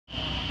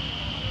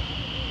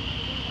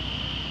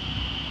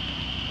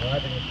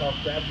having a soft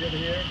strategy over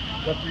here.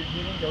 Referee's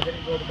meeting, go ahead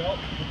and go to the belt.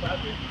 Two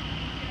classes.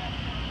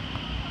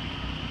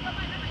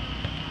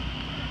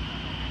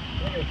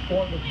 We're going to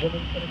score with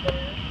women's going to come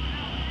in.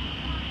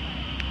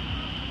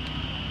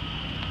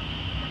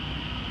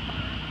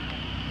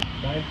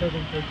 Nine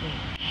serving 13.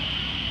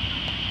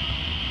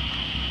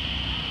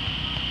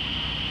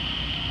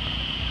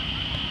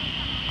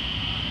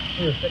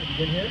 We're set to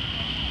begin here.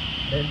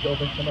 Men's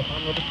open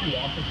semifinal number 2,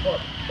 Austin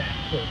Clark, back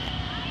serve.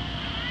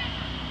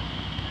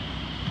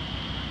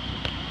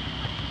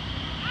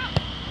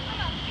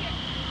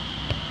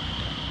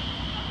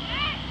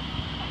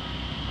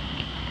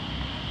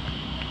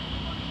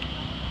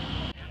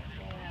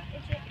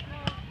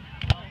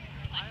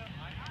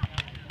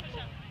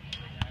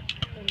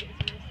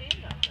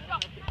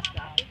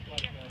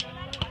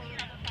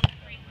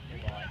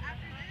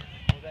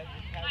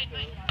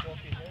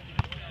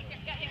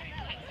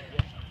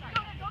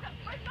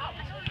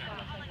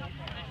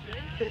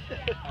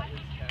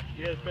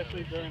 Yeah,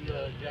 especially during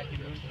the Jackie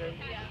Moon show.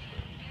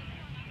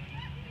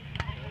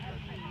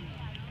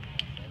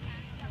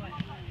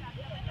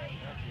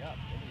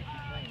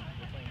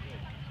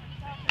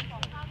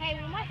 Hey,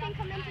 will my thing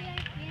come in today?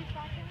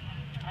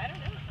 I don't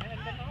know. I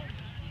haven't been home.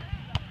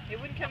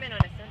 It wouldn't come in on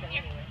a Sunday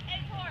anyway.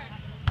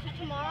 So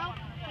tomorrow?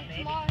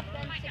 Maybe. Tomorrow's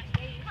been 6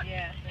 days.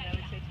 Yeah, then I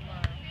would say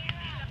tomorrow.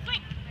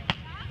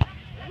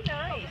 Oh,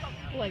 nice.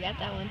 Oh, I got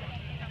that one.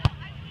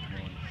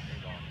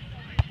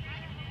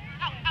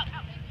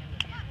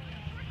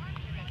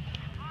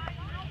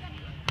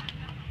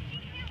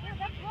 Yeah,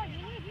 that's right. You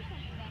need to do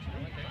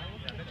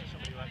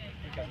something about it.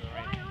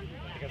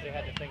 Because they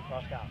had the thing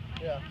crossed out.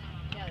 Yeah.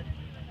 Yeah.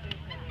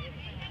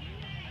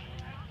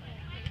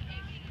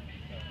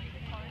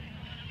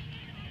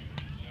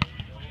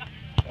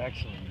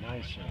 Excellent,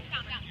 nice serve.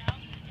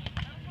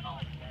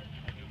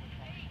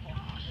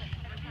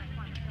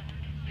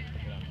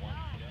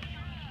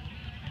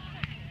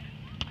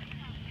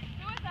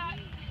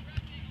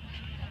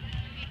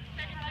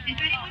 If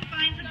anyone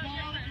finds a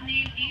ball with the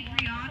name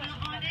Adriana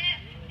on it,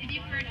 if you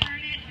could return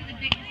it to the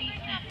big seat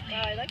net, Oh, I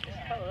please. like this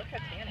color. Look how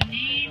tan it is.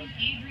 Name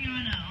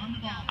Adriana on the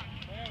ball.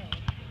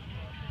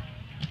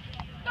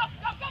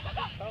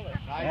 Color.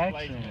 Nice Excellent.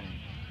 placement.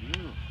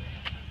 Beautiful.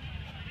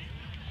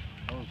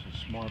 That was a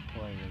smart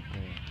play right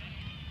there.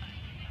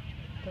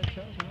 Touch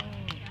up, no.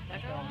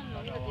 Back on.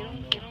 You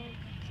don't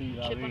See,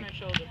 chip on David, her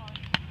shoulder.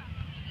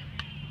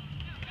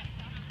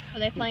 Are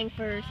they playing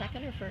for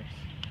second or first?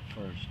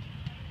 first.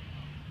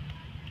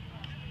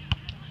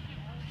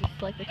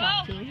 Just like the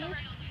top team here?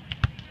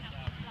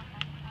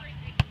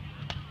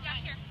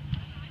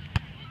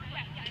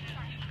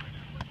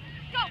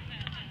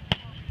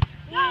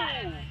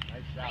 Nice.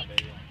 Nice shot,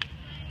 baby.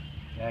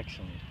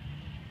 Excellent.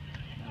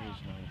 That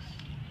was nice.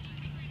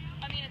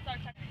 It's our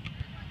turn.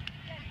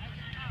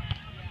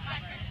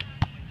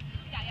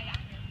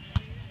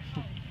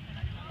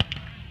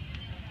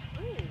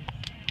 Ooh.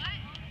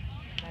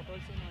 My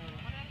boy's in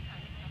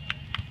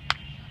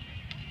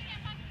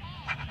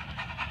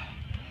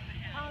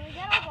Is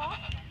that our ball?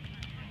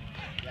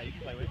 Yeah, you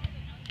can play with it.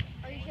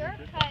 Are you sure?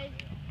 Because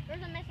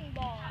there's a missing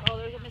ball. Oh,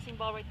 there's a missing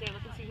ball right there.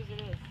 Look and see whose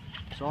it is.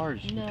 It's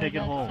ours. No, You take it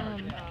that's, home.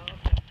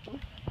 Oh, okay.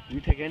 You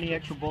take any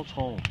extra balls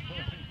home.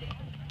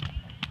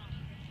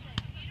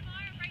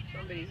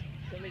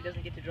 Somebody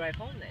doesn't get to drive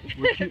home then.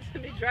 We're cute.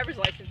 Somebody's driver's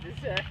license is.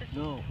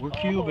 No, we're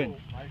Cuban.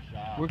 Nice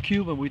shot. We're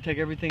Cuban. We take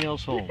everything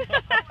else home.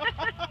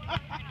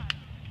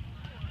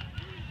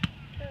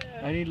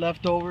 Any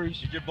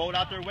leftovers? Is your boat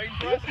out there waiting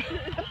for us?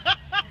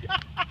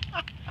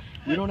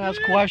 We don't ask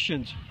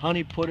questions.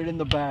 Honey, put it in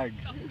the bag.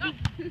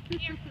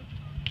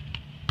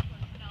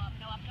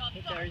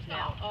 It's ours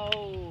now.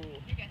 Oh. Oh,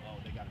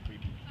 they got a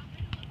freebie.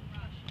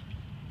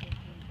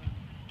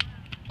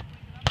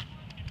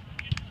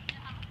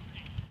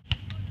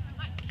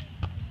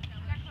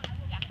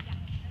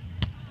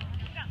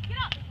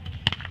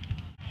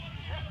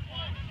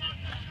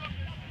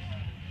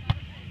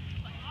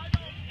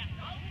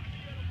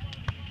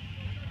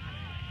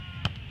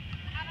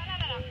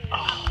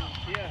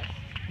 Yes.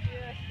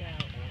 Yes, now.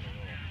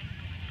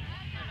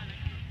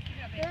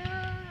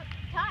 They're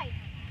tied.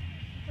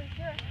 For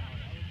sure.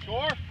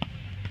 Score?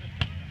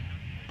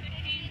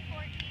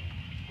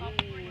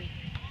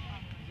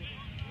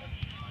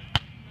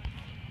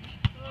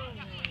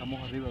 Estamos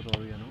arriba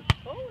todavía, ¿no?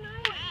 Oh,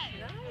 nice.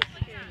 Nice.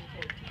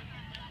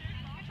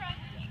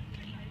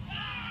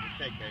 Good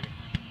take, baby.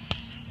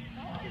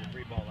 Get a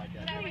free ball like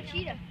that. They're a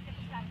cheetah.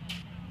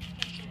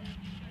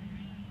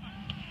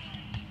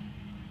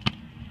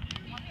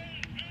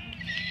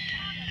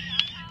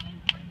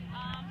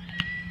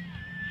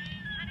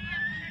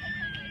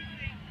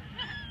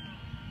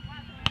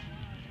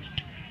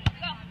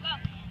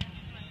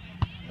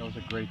 That was a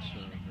great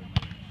serve.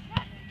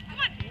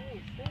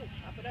 Ooh,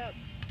 pop it up.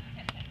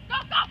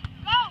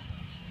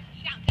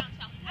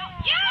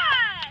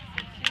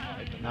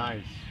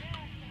 Nice.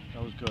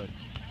 That was good.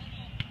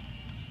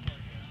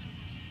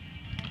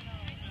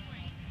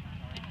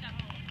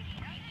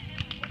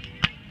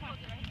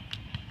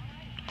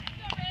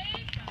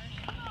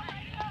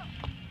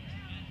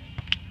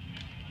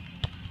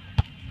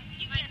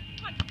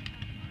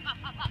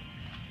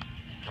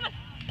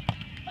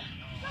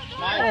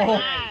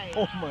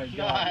 Oh my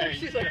God. Nice.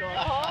 She's like,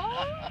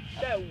 oh,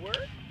 that worked?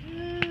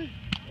 It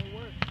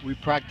worked. We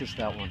practiced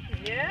that one.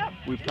 Yeah.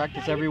 We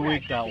practice every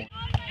week that one.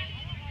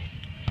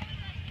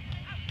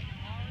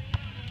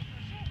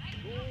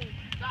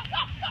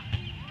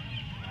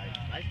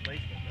 Nice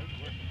placement. That's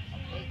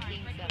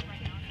working.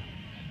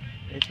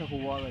 18-17. Esa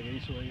jugada que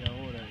hizo ella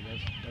ahora, They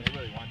that's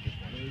really want this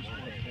one. very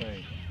smart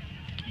play.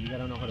 You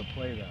gotta know how to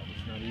play that.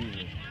 It's not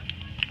easy.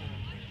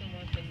 Still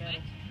wants the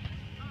medal.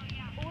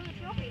 Oh, the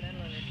trophy.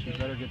 Medal in her You shirt.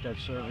 better get that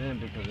serve in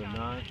because if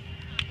not,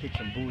 kick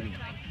some booty.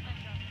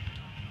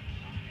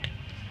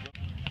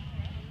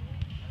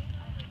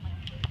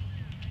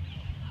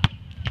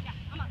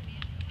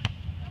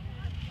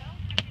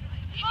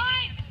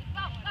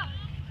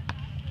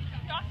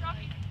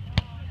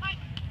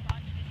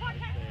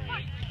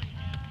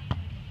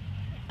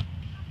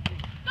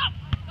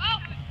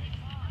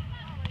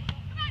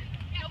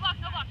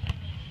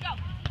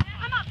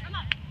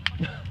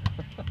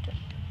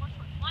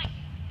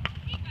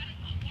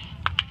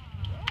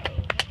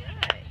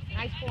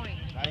 Nice point.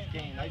 Nice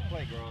game. Nice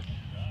play, girls.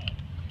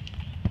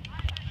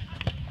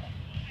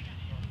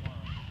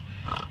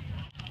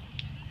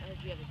 I think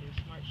we have to do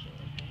a smart shit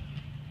like that.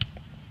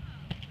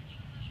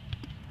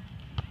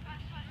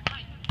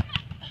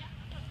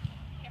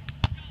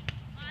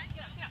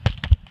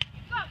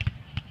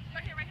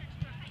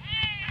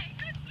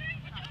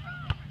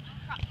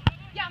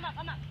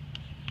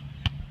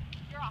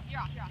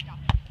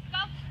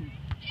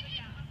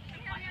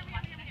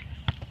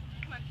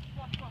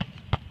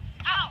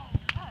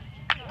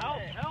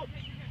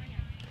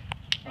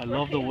 I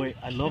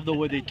love the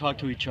way they talk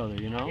to each other,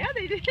 you know? Yeah,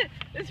 they did.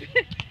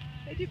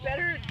 They do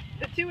better.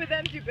 The two of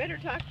them do better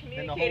talk whole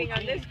communicating on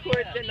team. this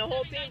court than the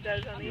whole team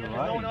does on the You're other.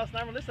 right. No one else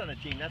never listens on the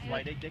team. That's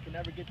why they can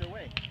never get their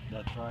way.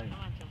 That's right.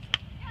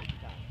 Take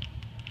your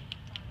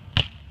time.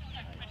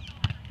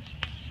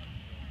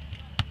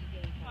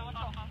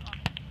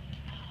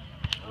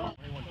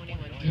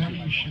 Damn,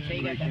 Michelle,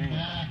 Great you're game.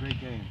 back. Great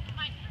game.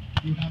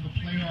 You have a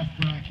playoff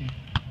bracket.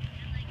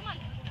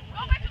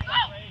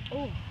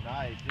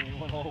 Nice. He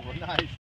went over. Nice.